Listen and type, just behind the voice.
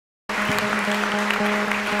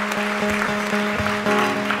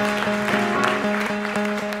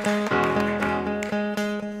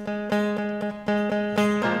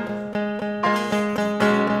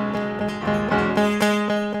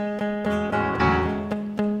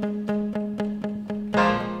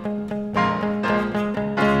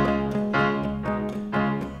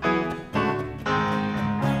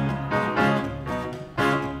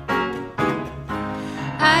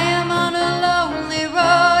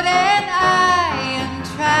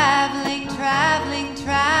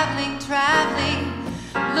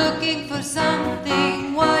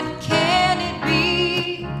something, what can it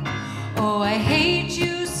be? Oh, I hate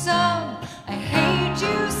you some, I hate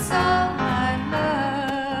you some, I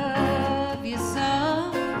love you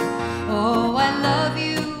some. Oh, I love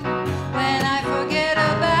you when I forget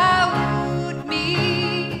about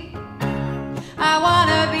me. I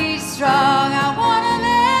wanna be strong, I wanna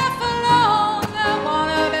laugh along, I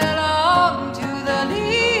wanna belong to the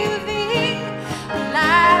living.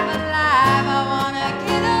 Alive, alive, I wanna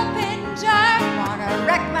get up and jive, wanna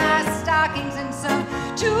wreck my stockings in some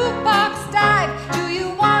jukebox dive. Do you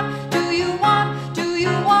want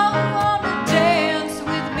to dance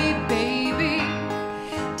with me, baby?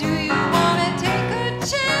 Do you wanna take a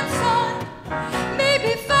chance on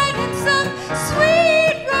maybe finding some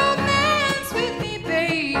sweet romance with me,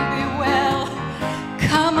 baby? Well,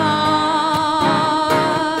 come on.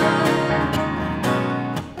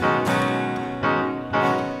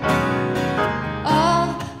 All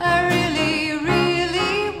I really,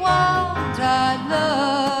 really want, I'd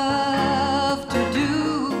love to do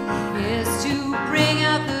is to bring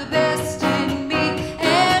out the best in me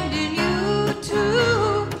and in you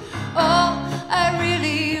too. All I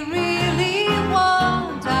really, really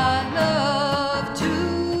want, I'd love to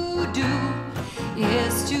do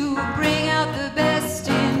is to bring out the best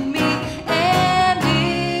in me and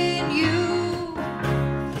in you.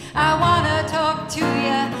 I wanna talk to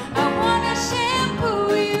you, I wanna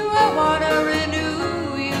shampoo you, I wanna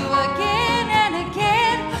renew you again and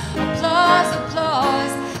again. Applause,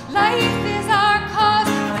 applause, life is our cause.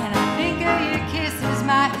 When I think of your kisses,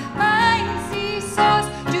 my mind seesaws.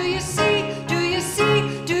 Do you see, do you see,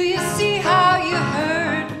 do you see how you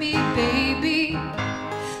hurt me, baby?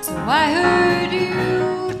 So I hurt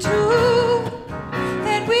you too,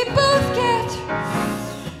 then we both get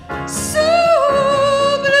so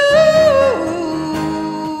blue.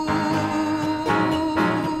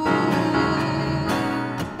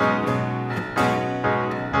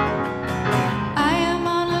 I am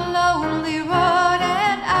on a lonely road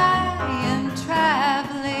and I am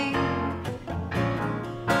traveling,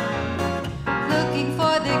 looking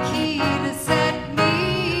for the key to set me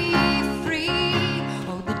free.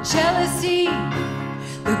 Oh, the jealousy,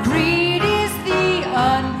 the greed is the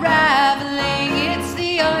unraveling. It's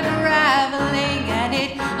the unraveling, and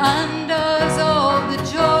it undoes all the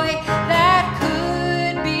joy that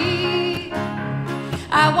could be.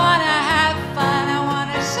 I wanna have fun, I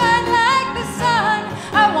wanna shine like the sun,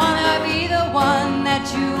 I wanna be the one that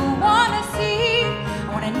you wanna see. I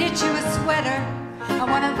wanna knit you a sweater, I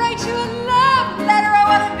wanna write you a love letter, I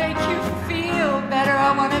wanna make you feel better,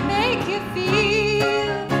 I wanna make you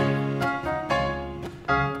feel